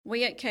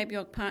We at Cape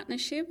York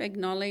Partnership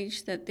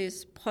acknowledge that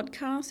this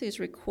podcast is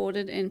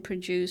recorded and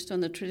produced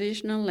on the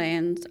traditional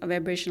lands of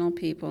Aboriginal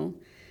people,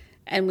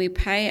 and we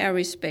pay our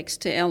respects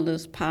to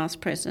elders past,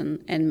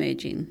 present and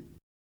emerging.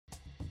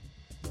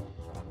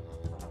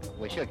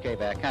 We should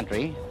keep our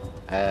country,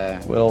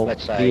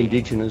 the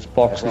Indigenous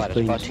box has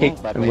been ticked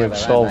and we've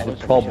solved the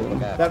problem.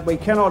 That we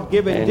cannot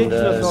give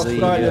Indigenous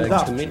Australians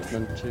up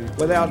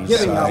without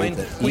giving up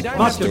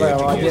much of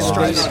our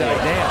identity.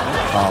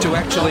 To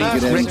actually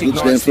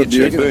recognise the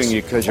You're doing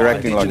it because you're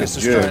acting like a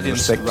Jew.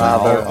 Respect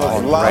rather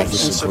on race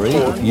disagree.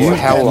 You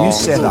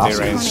set up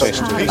a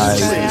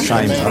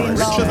shame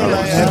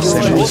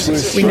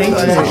We need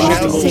to,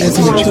 as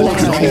a mature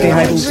country, be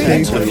able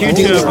to... The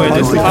future where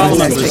this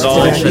Parliament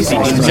resolves that the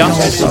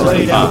injustices of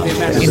the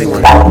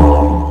past.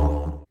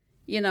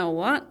 You know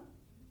what?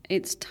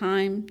 It's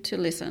time to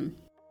listen.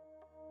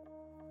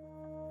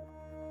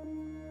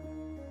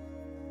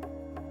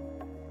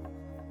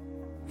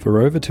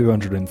 For over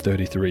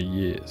 233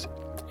 years,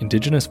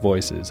 Indigenous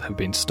voices have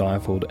been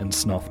stifled and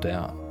snuffed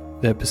out.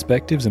 Their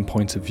perspectives and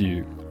points of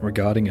view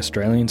regarding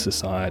Australian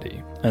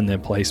society and their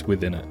place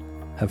within it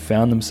have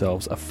found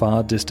themselves a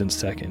far distant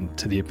second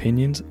to the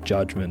opinions,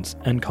 judgments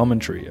and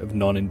commentary of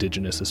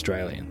non-Indigenous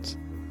Australians.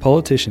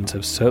 Politicians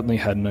have certainly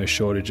had no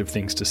shortage of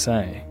things to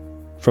say,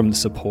 from the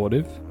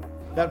supportive,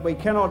 that we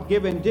cannot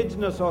give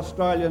Indigenous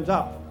Australians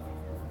up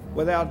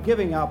without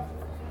giving up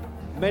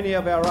many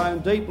of our own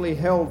deeply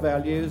held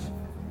values,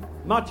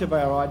 much of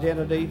our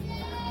identity,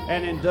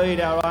 and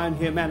indeed our own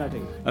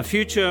humanity. A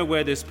future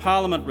where this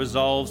Parliament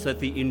resolves that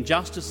the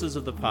injustices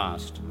of the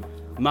past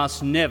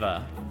must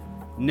never,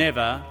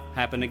 never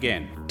happen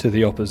again. to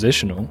the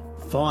oppositional,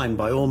 Fine,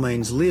 by all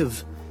means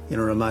live in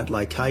a remote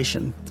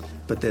location,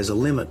 but there's a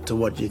limit to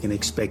what you can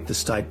expect the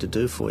state to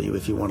do for you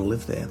if you want to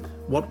live there.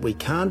 What we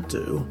can't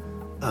do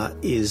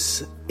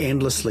is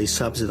endlessly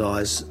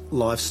subsidise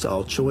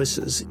lifestyle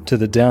choices. to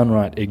the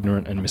downright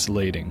ignorant and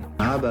misleading.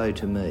 Mabo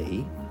to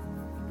me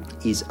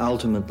is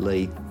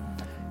ultimately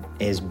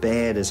as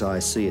bad as I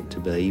see it to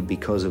be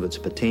because of its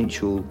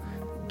potential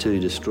to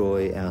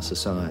destroy our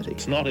society.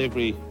 It's not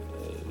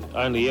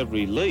only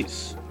every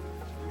lease,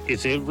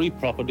 it's every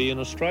property in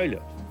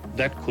Australia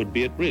that could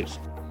be at risk.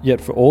 Yet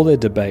for all their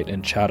debate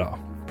and chatter,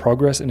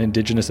 progress in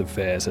Indigenous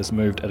affairs has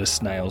moved at a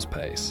snail's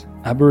pace.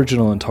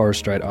 Aboriginal and Torres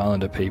Strait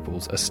Islander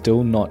peoples are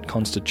still not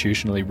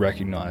constitutionally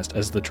recognised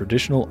as the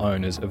traditional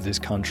owners of this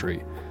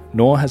country,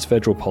 nor has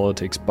federal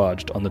politics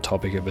budged on the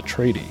topic of a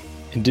treaty.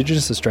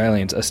 Indigenous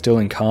Australians are still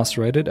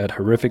incarcerated at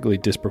horrifically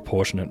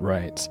disproportionate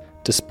rates,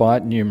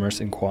 despite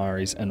numerous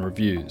inquiries and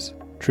reviews.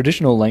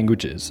 Traditional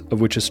languages, of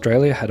which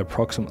Australia had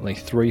approximately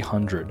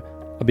 300,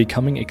 are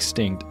becoming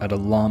extinct at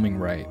alarming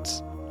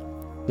rates.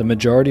 The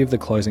majority of the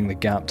Closing the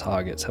Gap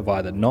targets have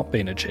either not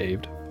been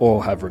achieved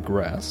or have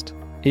regressed.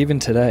 Even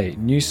today,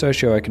 new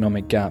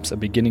socio-economic gaps are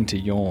beginning to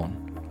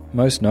yawn,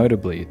 most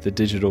notably the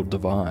digital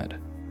divide.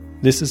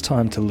 This is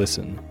Time to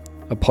Listen,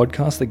 a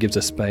podcast that gives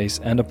a space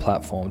and a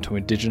platform to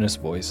Indigenous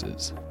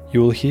voices.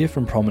 You will hear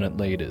from prominent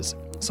leaders,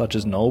 such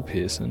as Noel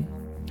Pearson.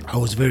 I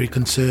was very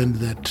concerned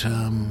that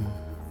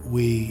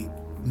we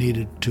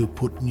needed to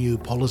put new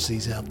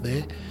policies out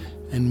there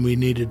and we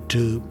needed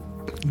to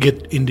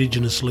get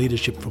Indigenous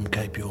leadership from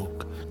Cape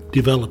York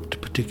developed,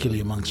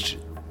 particularly amongst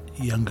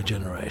younger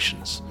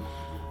generations.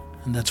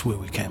 And that's where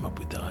we came up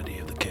with the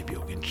idea of the Cape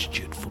York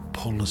Institute for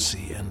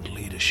Policy and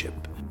Leadership.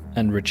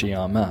 And Richie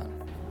Armat.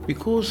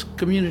 Because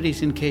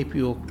communities in Cape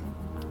York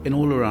and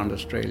all around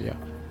Australia,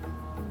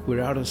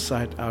 we're out of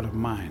sight, out of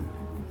mind.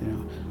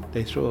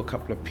 They throw a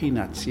couple of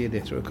peanuts here,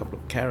 they throw a couple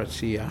of carrots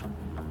here,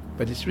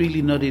 but it's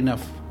really not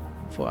enough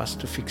for us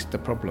to fix the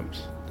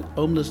problems. The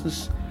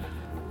homelessness,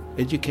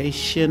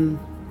 education,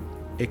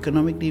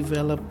 economic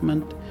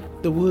development,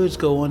 the words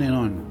go on and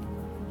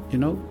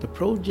on. The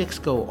projects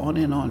go on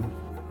and on.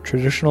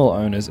 Traditional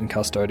owners and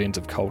custodians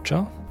of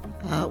culture.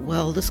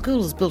 Well, the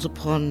school is built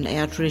upon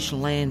our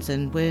traditional lands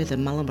and we're the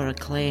Mullumbara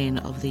clan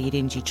of the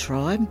Yidinji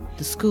tribe.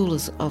 The school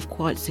is of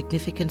quite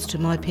significance to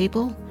my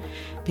people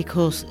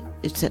because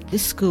it's at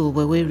this school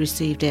where we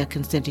received our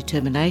consent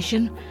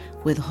determination,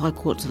 where the High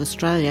Courts of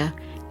Australia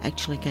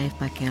actually gave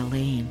back our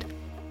land.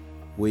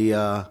 We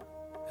are,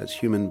 as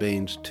human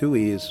beings, 2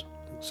 ears,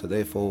 so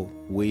therefore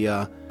we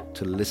are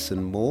to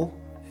listen more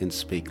and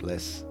speak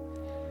less.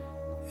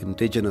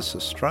 Indigenous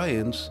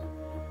Australians,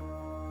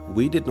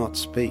 we did not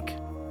speak.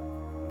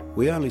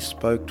 We only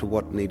spoke to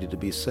what needed to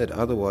be said,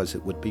 otherwise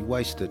it would be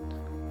wasted.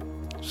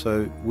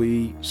 So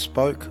we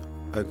spoke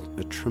a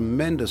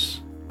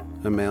tremendous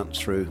amount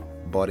through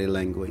body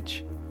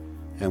language,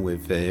 and we're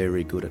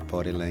very good at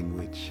body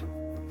language.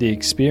 The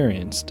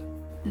experienced.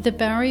 The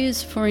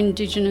barriers for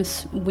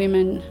Indigenous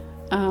women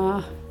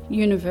are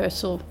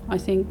universal. I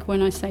think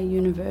when I say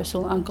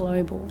universal, are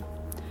global.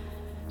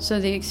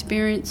 So the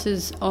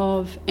experiences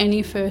of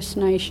any First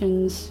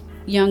Nations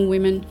young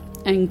women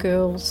and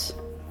girls,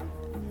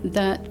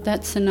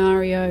 that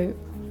scenario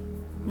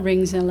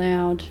rings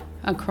aloud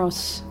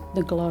across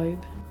the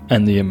globe.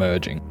 And the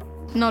emerging.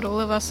 Not all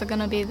of us are going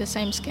to be the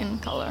same skin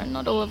colour,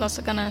 not all of us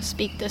are going to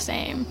speak the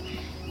same.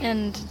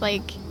 And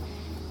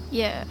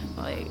Yeah,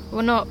 like,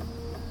 we're not,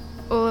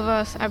 all of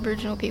us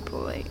Aboriginal people,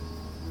 like,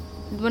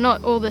 we're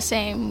not all the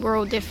same, we're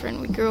all different.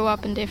 We grew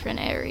up in different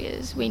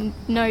areas, we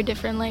know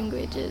different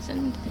languages,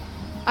 and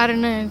I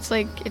don't know, it's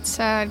like, it's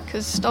sad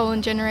because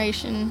stolen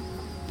generation,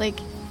 like,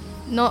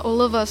 not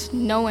all of us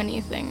know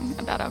anything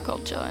about our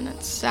culture, and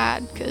it's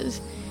sad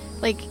because,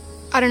 like,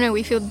 I don't know,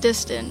 we feel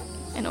distant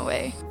in a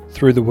way.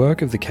 Through the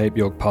work of the Cape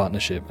York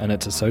Partnership and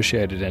its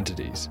associated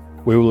entities,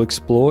 we will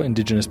explore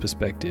Indigenous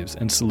perspectives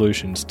and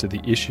solutions to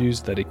the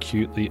issues that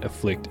acutely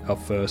afflict our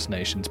First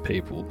Nations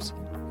peoples,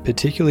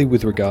 particularly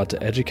with regard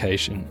to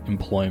education,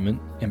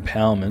 employment,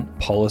 empowerment,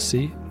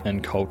 policy,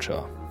 and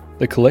culture.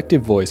 The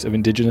collective voice of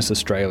Indigenous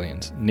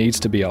Australians needs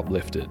to be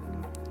uplifted.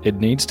 It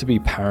needs to be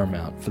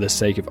paramount for the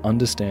sake of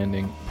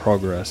understanding,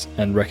 progress,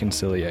 and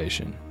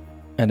reconciliation.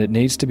 And it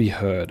needs to be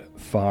heard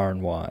far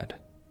and wide.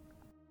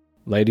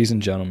 Ladies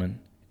and gentlemen,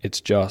 it's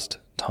just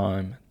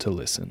time to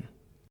listen.